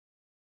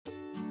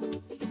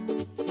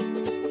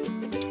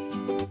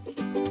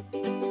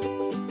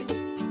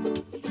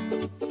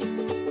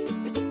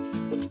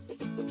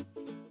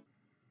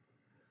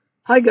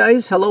Hi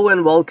guys, hello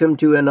and welcome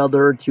to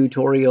another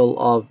tutorial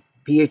of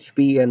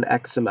PHP and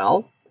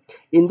XML.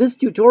 In this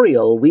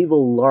tutorial, we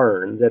will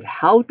learn that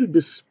how to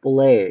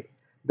display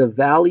the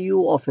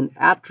value of an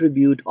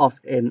attribute of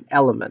an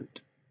element.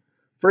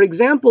 For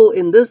example,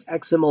 in this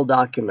XML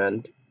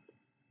document,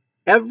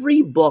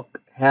 every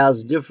book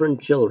has different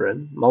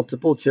children,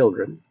 multiple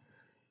children,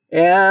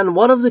 and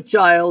one of the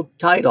child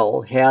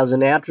title has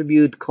an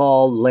attribute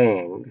called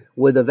lang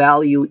with a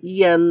value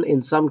en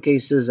in some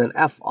cases and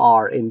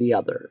fr in the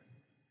other.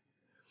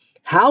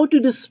 How to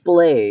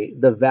display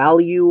the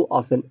value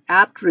of an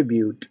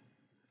attribute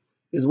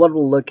is what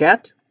we'll look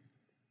at.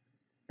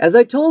 As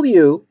I told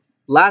you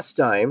last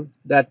time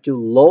that to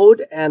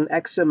load an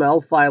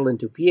XML file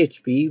into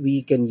PHP,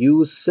 we can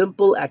use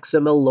simple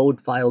XML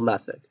load file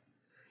method.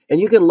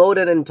 And you can load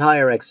an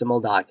entire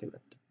XML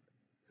document.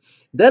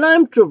 Then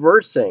I'm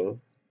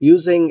traversing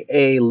using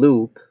a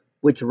loop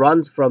which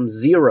runs from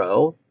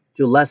 0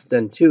 to less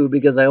than 2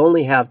 because I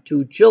only have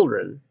 2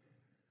 children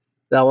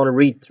that I want to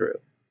read through.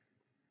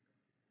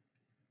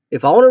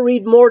 If I want to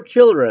read more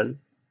children,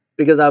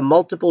 because I have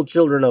multiple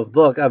children of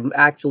book, I'm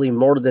actually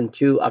more than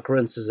 2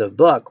 occurrences of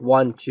book,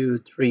 1, 2,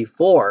 3,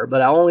 4,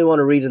 but I only want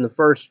to read in the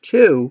first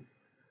 2.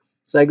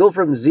 So I go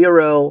from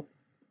 0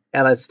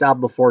 and I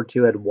stop before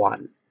 2 at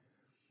 1.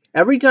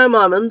 Every time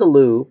I'm in the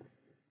loop,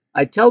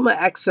 I tell my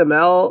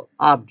XML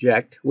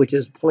object, which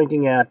is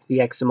pointing at the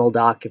XML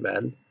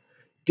document,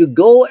 to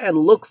go and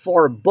look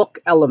for a book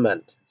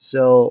element.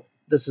 So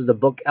this is the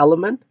book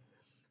element.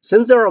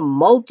 Since there are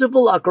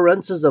multiple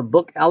occurrences of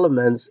book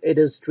elements, it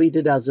is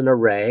treated as an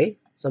array.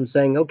 So I'm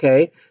saying,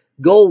 okay,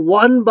 go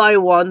one by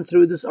one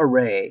through this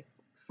array.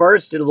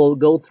 First, it will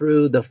go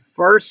through the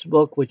first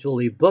book, which will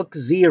be book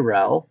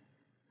 0.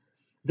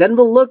 Then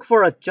we'll look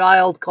for a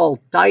child called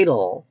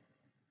title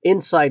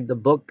inside the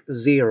book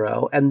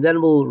 0, and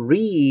then we'll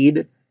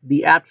read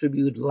the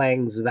attribute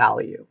lang's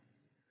value.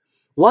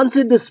 Once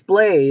it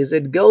displays,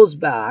 it goes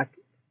back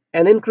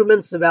and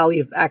increments the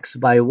value of x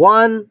by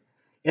 1,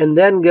 and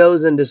then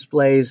goes and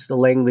displays the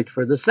language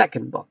for the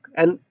second book,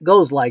 and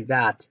goes like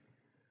that.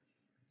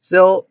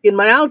 So in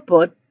my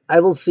output, I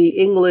will see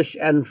English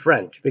and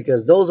French,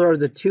 because those are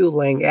the 2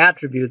 lang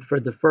attributes for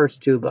the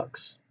first 2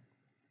 books.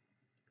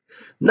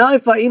 Now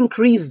if I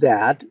increase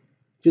that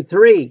to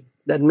 3,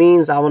 that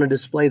means I want to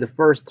display the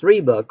first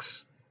 3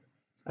 books.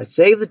 I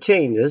save the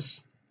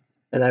changes,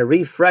 and I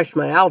refresh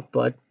my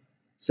output,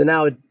 so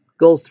now it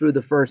goes through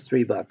the first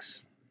 3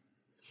 books.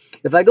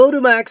 If I go to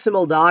my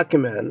XML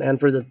document and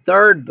for the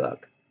 3rd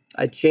book,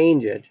 I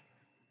change it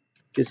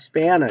to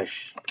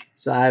Spanish.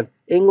 So I have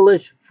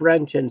English,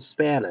 French, and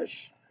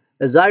Spanish.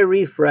 As I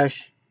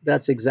refresh,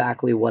 that's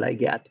exactly what I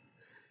get.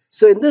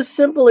 So in this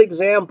simple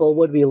example,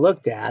 what we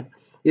looked at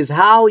is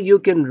how you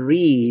can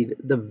read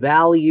the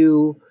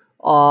value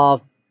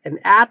of an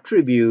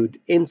attribute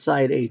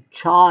inside a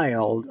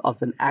child of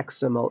an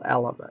XML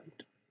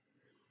element.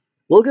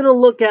 We're going to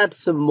look at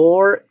some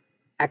more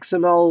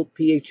XML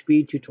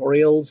PHP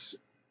tutorials.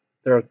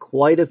 There are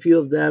quite a few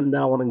of them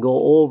that I want to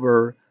go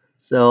over.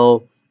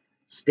 So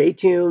stay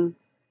tuned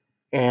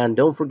and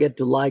don't forget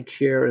to like,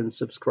 share, and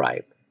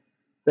subscribe.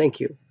 Thank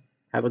you.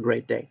 Have a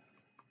great day.